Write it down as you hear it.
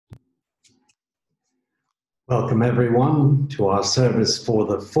Welcome everyone to our service for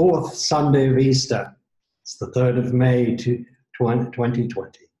the fourth Sunday of Easter. It's the 3rd of May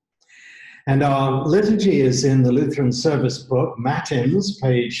 2020. And our liturgy is in the Lutheran service book, Matins,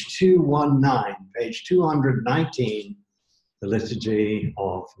 page 219, page 219, the liturgy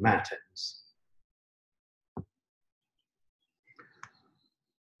of Matins.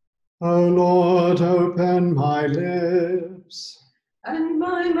 O Lord, open my lips, and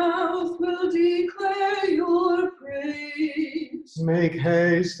my mouth will declare your praise. Make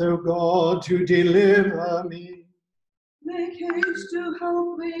haste, O God, to deliver me. Make haste to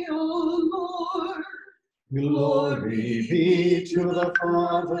help me, O Lord. Glory be to the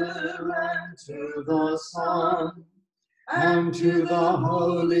Father, and to the Son, and to the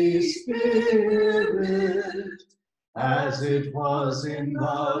Holy Spirit, as it was in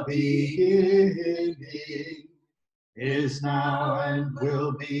the beginning, is now, and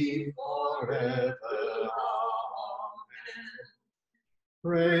will be forever. Amen.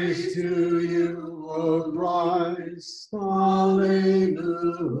 Praise to you, O Christ. Alleluia.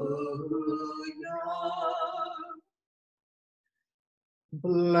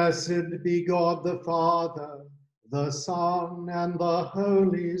 Blessed be God the Father, the Son, and the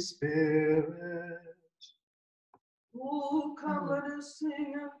Holy Spirit. Oh, come, let us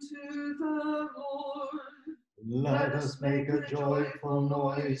sing unto the Lord. Let us make a joyful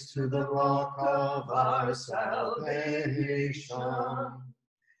noise to the rock of our salvation.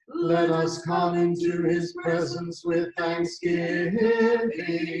 Let us come into his presence with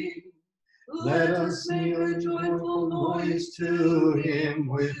thanksgiving. Let us make a joyful noise to him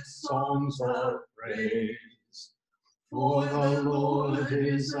with songs of praise. For the Lord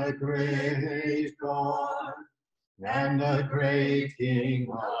is a great God, and a great King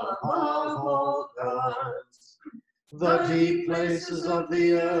above all gods. The deep places of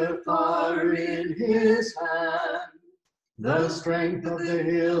the earth are in his hand. The strength of the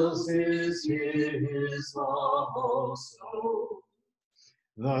hills is his also.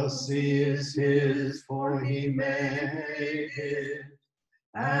 The sea is his, for he made it,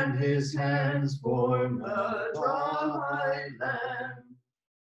 and his hands formed the dry land.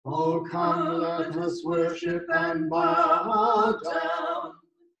 Oh, come, let us worship and bow down.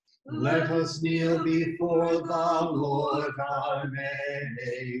 Let us kneel before the Lord our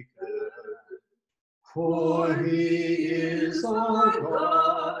Maker. For he is our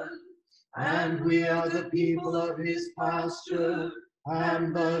God, and we are the people of his pasture,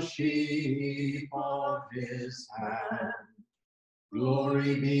 and the sheep of his hand.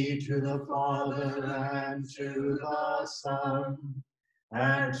 Glory be to the Father, and to the Son,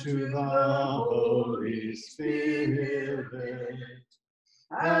 and to the Holy Spirit,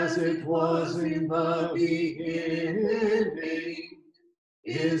 as it was in the beginning,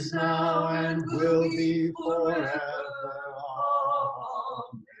 is now, and will be forever.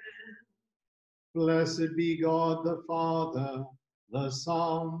 Amen. Blessed be God the Father, the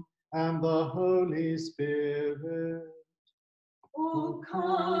Son, and the Holy Spirit. Oh,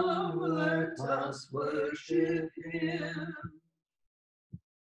 come, let us worship him.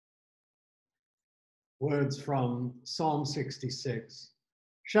 Words from Psalm 66.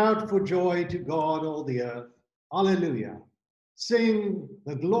 Shout for joy to God, all the earth. Alleluia. Sing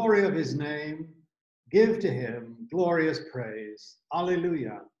the glory of his name. Give to him glorious praise.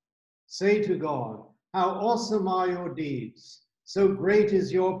 Alleluia. Say to God, how awesome are your deeds. So great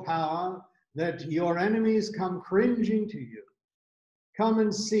is your power that your enemies come cringing to you. Come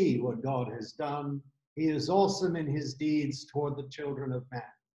and see what God has done. He is awesome in his deeds toward the children of man.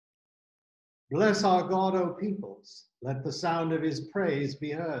 Bless our God, O peoples. Let the sound of his praise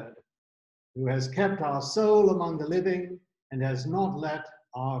be heard, who has kept our soul among the living and has not let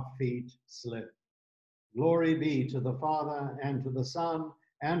our feet slip. Glory be to the Father, and to the Son,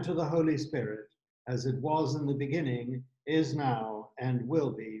 and to the Holy Spirit, as it was in the beginning, is now, and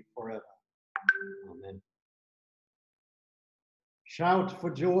will be forever. Amen. Shout for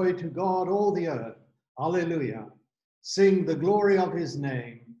joy to God, all the earth. Alleluia. Sing the glory of his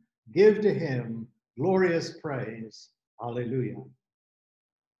name. Give to him glorious praise. Alleluia.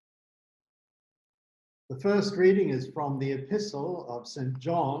 The first reading is from the epistle of St.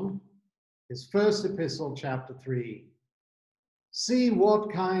 John, his first epistle, chapter 3. See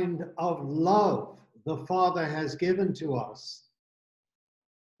what kind of love the Father has given to us,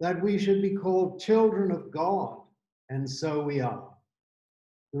 that we should be called children of God, and so we are.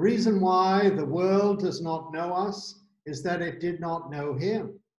 The reason why the world does not know us is that it did not know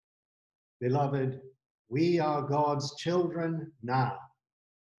him. Beloved, we are God's children now,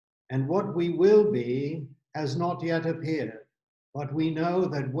 and what we will be has not yet appeared, but we know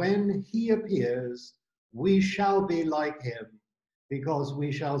that when he appears, we shall be like him, because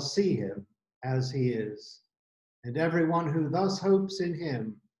we shall see him as he is. And everyone who thus hopes in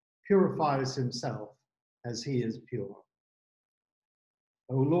him purifies himself as he is pure.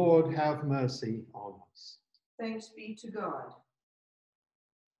 O Lord, have mercy on us. Thanks be to God.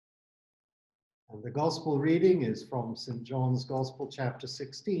 And the gospel reading is from St. John's Gospel, chapter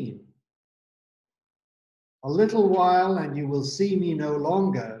 16. A little while and you will see me no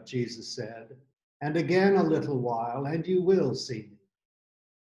longer, Jesus said, and again a little while and you will see me.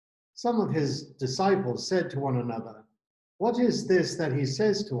 Some of his disciples said to one another, "What is this that he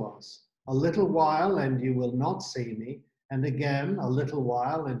says to us? A little while and you will not see me, and again a little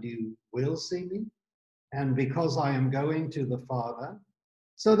while and you will see me? And because I am going to the Father?"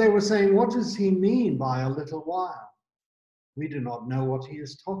 So they were saying, "What does he mean by a little while? We do not know what he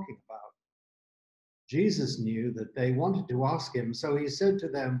is talking about." Jesus knew that they wanted to ask him, so he said to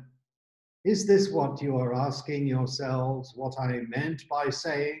them, "Is this what you are asking yourselves, what I meant by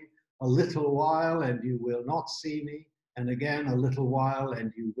saying, a little while and you will not see me, and again a little while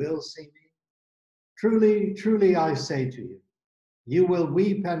and you will see me? Truly, truly I say to you, you will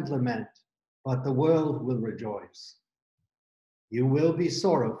weep and lament, but the world will rejoice. You will be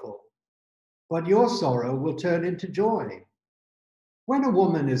sorrowful, but your sorrow will turn into joy. When a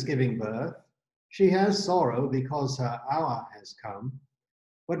woman is giving birth, she has sorrow because her hour has come.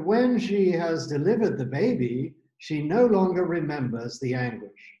 But when she has delivered the baby, she no longer remembers the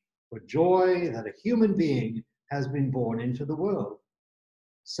anguish for joy that a human being has been born into the world.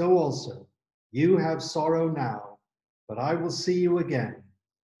 So also, you have sorrow now, but I will see you again,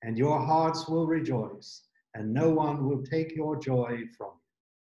 and your hearts will rejoice, and no one will take your joy from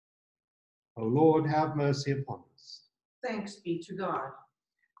you. O Lord, have mercy upon us. Thanks be to God.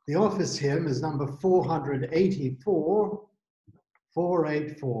 The office hymn is number 484,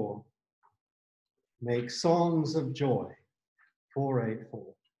 484. Make songs of joy,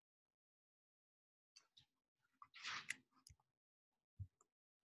 484.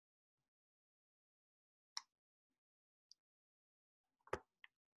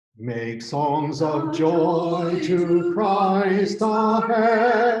 Make songs of joy to Christ our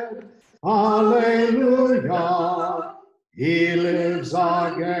head. Alleluia. He lives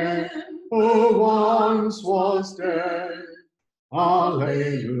again, who once was dead.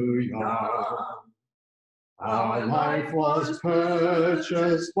 Alleluia. Our life was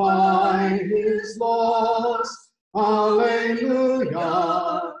purchased by his loss.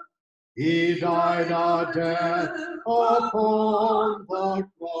 Alleluia. He died our death upon the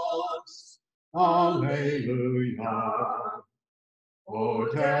cross. Alleluia. O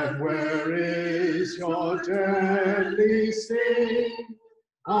death, where is your deadly sting?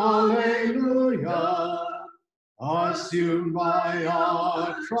 Alleluia. Assumed by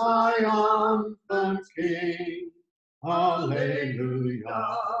our triumphant King.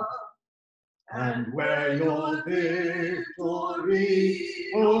 Alleluia. And where your victory,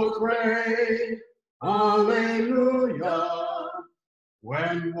 O great, alleluia,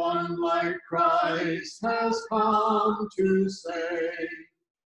 when one like Christ has come to save,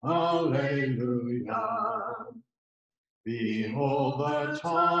 alleluia. Behold the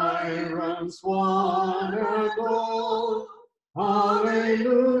tyrants one and all,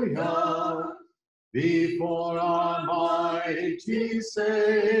 alleluia, before our mighty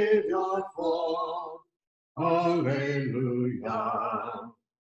Savior fall, alleluia.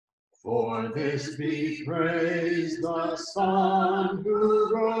 For this be praised the Son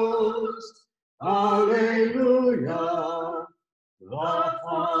who rose, alleluia, the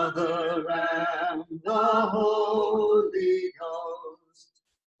Father and the Holy Ghost,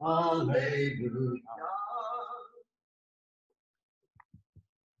 alleluia.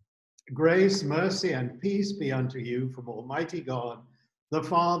 Grace, mercy, and peace be unto you from Almighty God, the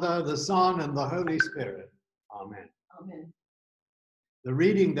Father, the Son, and the Holy Spirit. Amen. Amen. The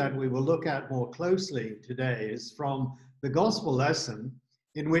reading that we will look at more closely today is from the gospel lesson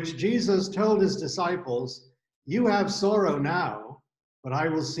in which Jesus told his disciples, "You have sorrow now, but I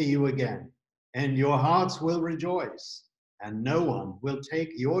will see you again, and your hearts will rejoice, and no one will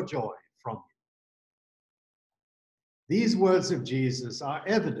take your joy from you." These words of Jesus are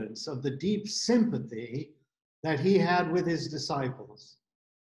evidence of the deep sympathy that he had with his disciples.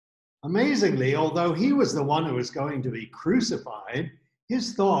 Amazingly, although he was the one who was going to be crucified,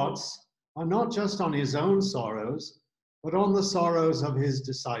 his thoughts are not just on his own sorrows, but on the sorrows of his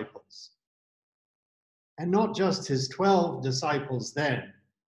disciples. And not just his 12 disciples then,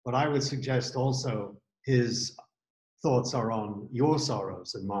 but I would suggest also his thoughts are on your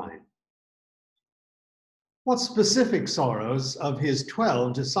sorrows and mine. What specific sorrows of his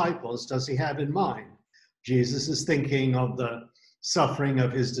 12 disciples does he have in mind? Jesus is thinking of the suffering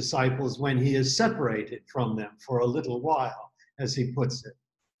of his disciples when he is separated from them for a little while, as he puts it.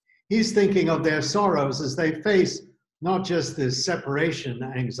 He's thinking of their sorrows as they face not just this separation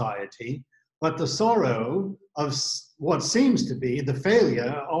anxiety, but the sorrow of what seems to be the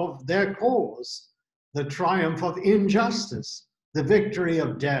failure of their cause, the triumph of injustice, the victory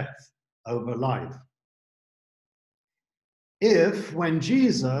of death over life. If, when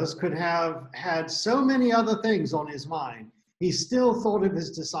Jesus could have had so many other things on his mind, he still thought of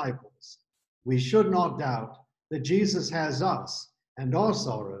his disciples, we should not doubt that Jesus has us and our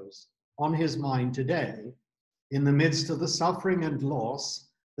sorrows on his mind today, in the midst of the suffering and loss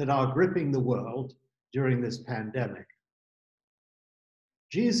that are gripping the world during this pandemic.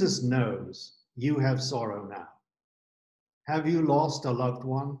 Jesus knows you have sorrow now. Have you lost a loved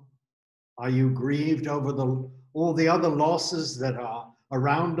one? Are you grieved over all the other losses that are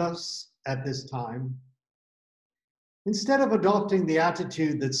around us at this time? Instead of adopting the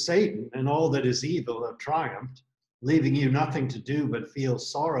attitude that Satan and all that is evil have triumphed, leaving you nothing to do but feel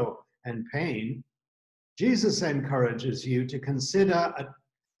sorrow and pain, Jesus encourages you to consider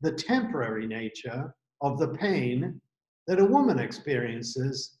the temporary nature of the pain that a woman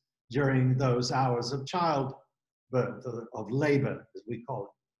experiences during those hours of childbirth, of labor, as we call it.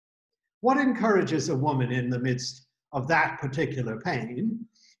 What encourages a woman in the midst of that particular pain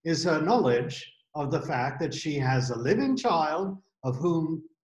is her knowledge of the fact that she has a living child of whom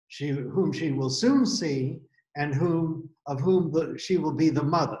she will soon see and of whom she will be the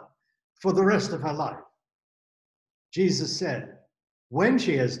mother for the rest of her life. Jesus said, when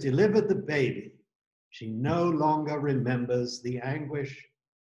she has delivered the baby, she no longer remembers the anguish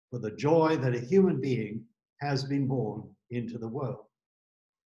for the joy that a human being has been born into the world.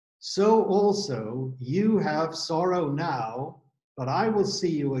 So also you have sorrow now, but I will see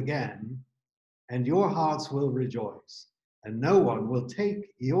you again, and your hearts will rejoice, and no one will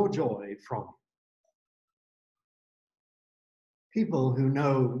take your joy from you. People who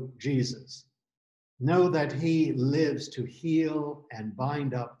know Jesus know that he lives to heal and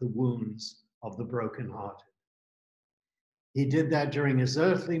bind up the wounds of the brokenhearted. He did that during his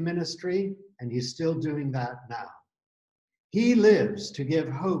earthly ministry, and he's still doing that now. He lives to give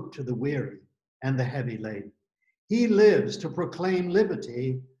hope to the weary and the heavy laden. He lives to proclaim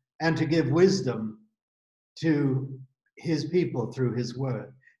liberty and to give wisdom to his people through his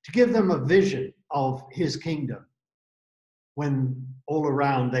word, to give them a vision of his kingdom when all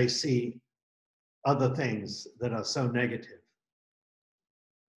around they see other things that are so negative.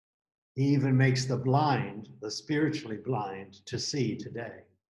 He even makes the blind, the spiritually blind, to see today.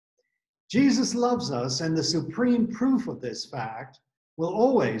 Jesus loves us, and the supreme proof of this fact will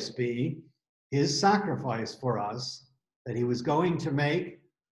always be his sacrifice for us that he was going to make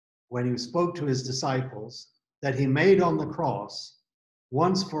when he spoke to his disciples, that he made on the cross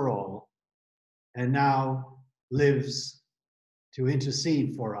once for all, and now lives to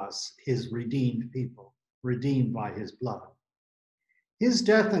intercede for us, his redeemed people, redeemed by his blood. His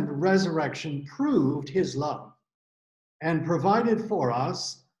death and resurrection proved his love and provided for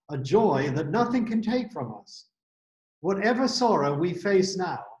us a joy that nothing can take from us. Whatever sorrow we face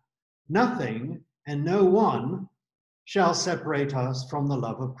now, nothing and no one shall separate us from the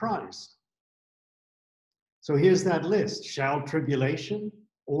love of Christ. So here's that list. Shall tribulation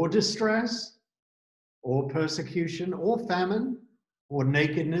or distress or persecution or famine or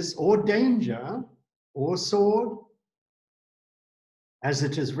nakedness or danger or sword? As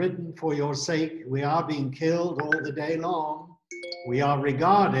it is written, for your sake we are being killed all the day long. We are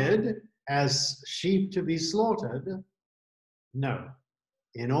regarded as sheep to be slaughtered. No,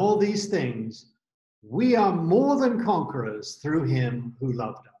 in all these things, we are more than conquerors through him who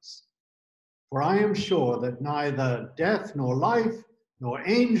loved us. For I am sure that neither death nor life, nor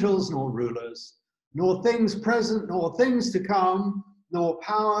angels nor rulers, nor things present nor things to come, nor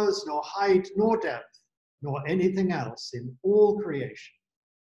powers, nor height, nor depth, nor anything else in all creation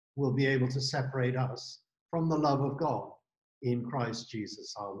will be able to separate us from the love of God in Christ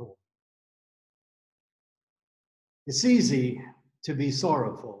Jesus our Lord. It's easy to be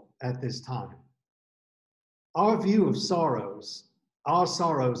sorrowful at this time. Our view of sorrows, our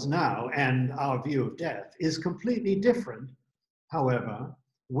sorrows now, and our view of death is completely different, however,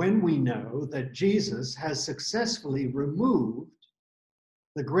 when we know that Jesus has successfully removed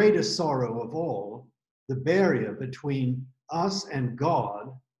the greatest sorrow of all, the barrier between us and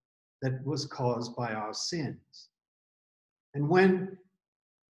God that was caused by our sins. And when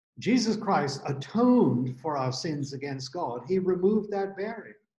Jesus Christ atoned for our sins against God, he removed that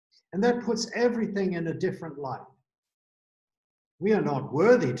barrier. And that puts everything in a different light. We are not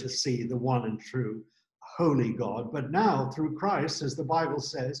worthy to see the one and true holy God, but now through Christ, as the Bible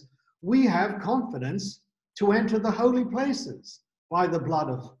says, we have confidence to enter the holy places by the blood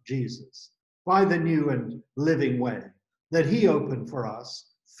of Jesus, by the new and living way that he opened for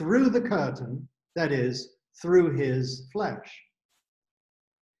us through the curtain, that is, through his flesh.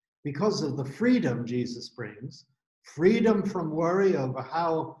 Because of the freedom Jesus brings, freedom from worry over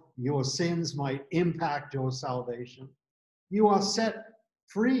how your sins might impact your salvation, you are set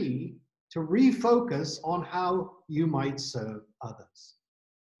free to refocus on how you might serve others.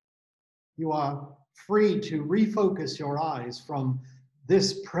 You are free to refocus your eyes from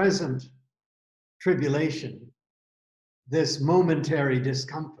this present tribulation, this momentary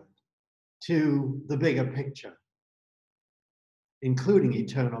discomfort, to the bigger picture, including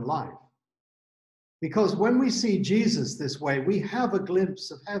eternal life. Because when we see Jesus this way, we have a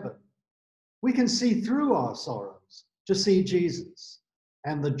glimpse of heaven. We can see through our sorrows to see Jesus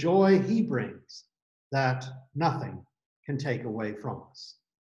and the joy he brings that nothing can take away from us.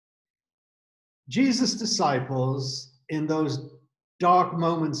 Jesus' disciples, in those dark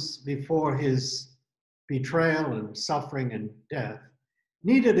moments before his betrayal and suffering and death,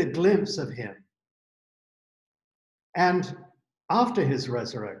 needed a glimpse of him. And after his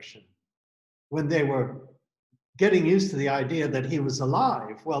resurrection, when they were getting used to the idea that he was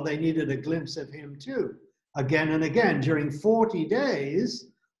alive, well, they needed a glimpse of him too, again and again, during 40 days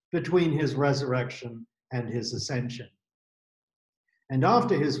between his resurrection and his ascension. And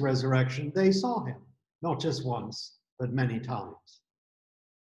after his resurrection, they saw him, not just once, but many times.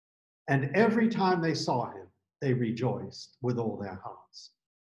 And every time they saw him, they rejoiced with all their hearts.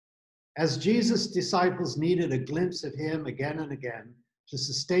 As Jesus' disciples needed a glimpse of him again and again to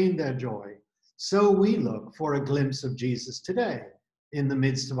sustain their joy, so we look for a glimpse of Jesus today in the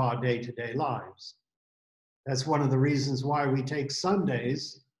midst of our day-to-day lives. That's one of the reasons why we take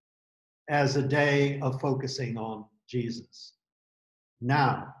Sundays as a day of focusing on Jesus.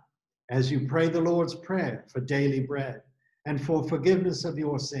 Now, as you pray the Lord's Prayer for daily bread and for forgiveness of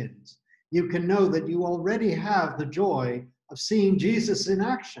your sins, you can know that you already have the joy of seeing Jesus in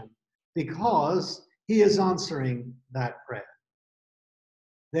action because he is answering that prayer.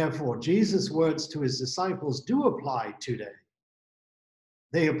 Therefore, Jesus' words to his disciples do apply today.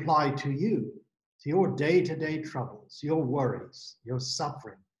 They apply to you, to your day-to-day troubles, your worries, your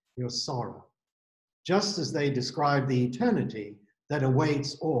suffering, your sorrow, just as they describe the eternity that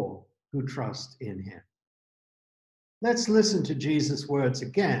awaits all who trust in him. Let's listen to Jesus' words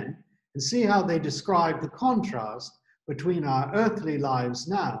again and see how they describe the contrast between our earthly lives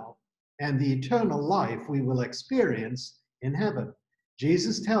now and the eternal life we will experience in heaven.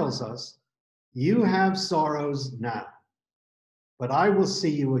 Jesus tells us, "You have sorrows now, but I will see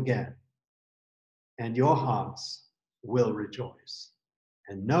you again, and your hearts will rejoice,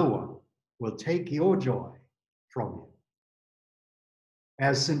 and no one will take your joy from you."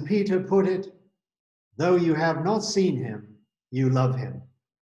 As St. Peter put it, though you have not seen him, you love him.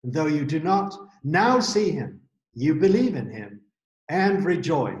 And though you do not now see him, you believe in him and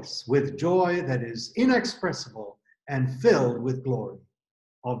rejoice with joy that is inexpressible and filled with glory,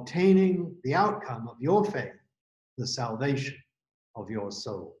 obtaining the outcome of your faith, the salvation of your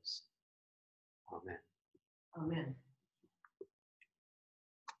souls. Amen. Amen.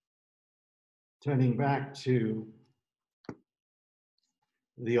 Turning back to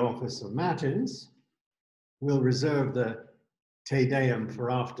the office of Matins, we'll reserve the Te Deum for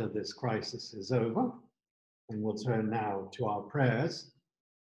after this crisis is over, and we'll turn now to our prayers,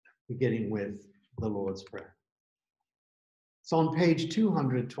 beginning with the Lord's Prayer. It's on page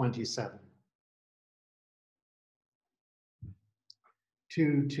 227.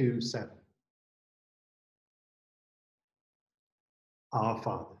 227. Our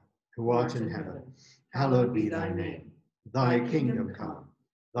Father, who art in heaven, hallowed be thy name. Thy kingdom come,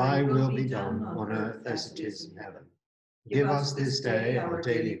 thy will be done on earth as it is in heaven. Give us this day our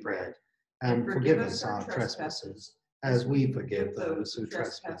daily bread, and forgive us our trespasses, as we forgive those who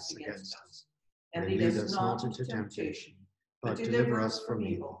trespass against us. And lead us not into temptation, but deliver us from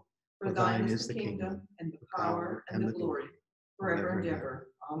evil. For thine is the kingdom, and the power, and the glory, forever and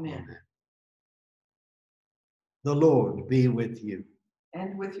ever. Amen. The Lord be with you.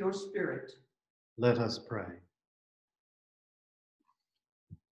 And with your spirit. Let us pray.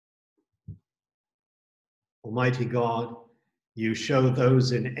 Almighty God, you show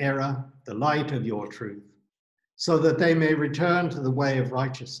those in error the light of your truth, so that they may return to the way of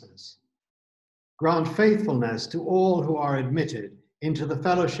righteousness. Grant faithfulness to all who are admitted into the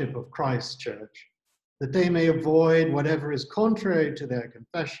fellowship of Christ's church, that they may avoid whatever is contrary to their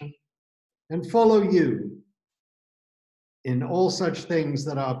confession and follow you in all such things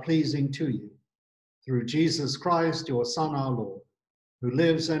that are pleasing to you, through Jesus Christ, your Son, our Lord, who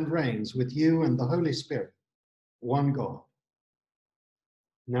lives and reigns with you and the Holy Spirit, one God,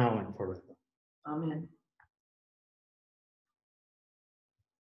 now and forever. Amen.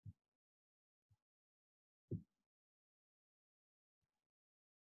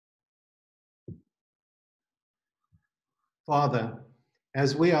 Father,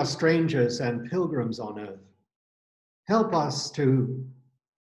 as we are strangers and pilgrims on earth, help us to,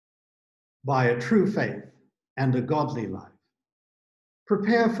 by a true faith and a godly life,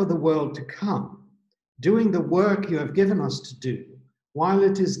 prepare for the world to come, doing the work you have given us to do while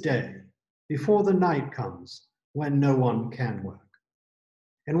it is day, before the night comes when no one can work.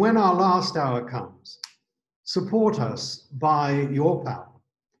 And when our last hour comes, support us by your power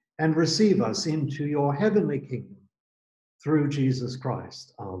and receive us into your heavenly kingdom through Jesus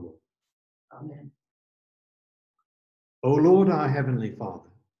Christ our Lord. Amen. O Lord, our heavenly Father,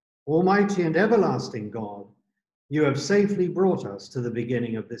 almighty and everlasting God, you have safely brought us to the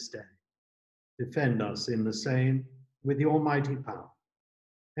beginning of this day. Defend us in the same with your mighty power,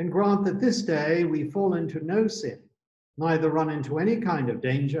 and grant that this day we fall into no sin, neither run into any kind of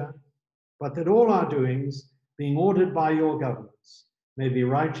danger, but that all our doings, being ordered by your governance, may be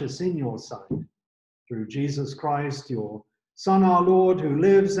righteous in your sight, through Jesus Christ, your Son, our Lord, who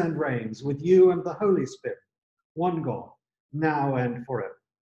lives and reigns with you and the Holy Spirit, one God, now and forever.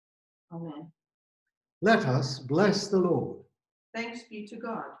 Amen. Let us bless the Lord. Thanks be to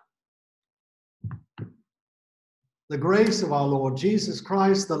God. The grace of our Lord Jesus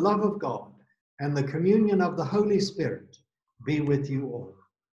Christ, the love of God, and the communion of the Holy Spirit be with you all.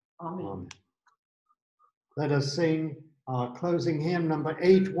 Amen. Amen. Let us sing our closing hymn, number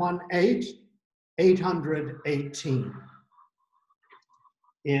 818, 818,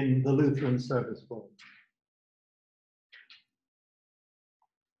 in the Lutheran service book.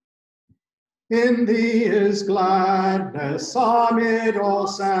 In thee is gladness amid all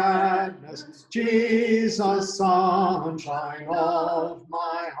sadness, Jesus, sunshine of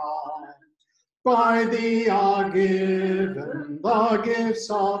my heart. By thee are given the gifts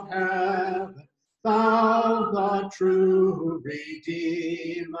of heaven, thou the true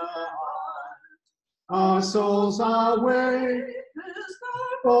Redeemer art. Our souls are wakers,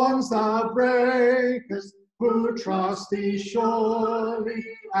 bonds thou breakest, who trust thee surely,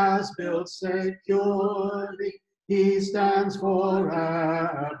 as built securely, he stands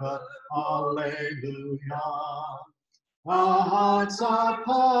forever. Alleluia. Our hearts are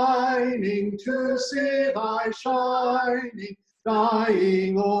pining to see thy shining,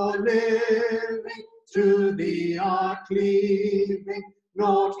 dying or living, to thee are cleaving,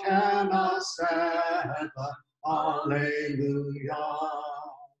 naught can us sever. Alleluia.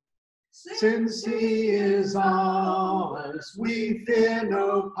 Since he is ours, we fear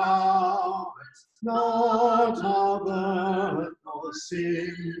no powers, not of earth, nor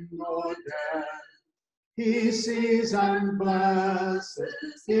sin, nor death. He sees and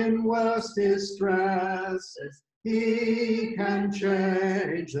blesses in worst distresses. He can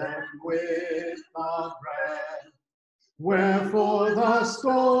change them with a breath. Wherefore the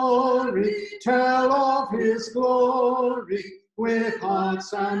story tell of his glory, with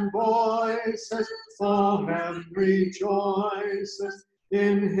hearts and voices, for heaven rejoices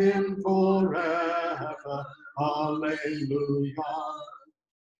in him forever. Alleluia.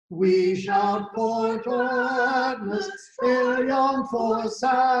 We shout for gladness, yearn for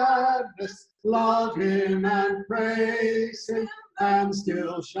sadness, love him and praise him, and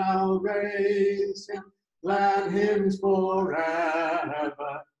still shall raise him, glad hymns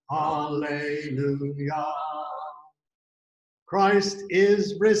forever. Alleluia. Christ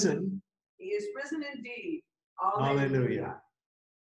is risen. He is risen indeed. Alleluia.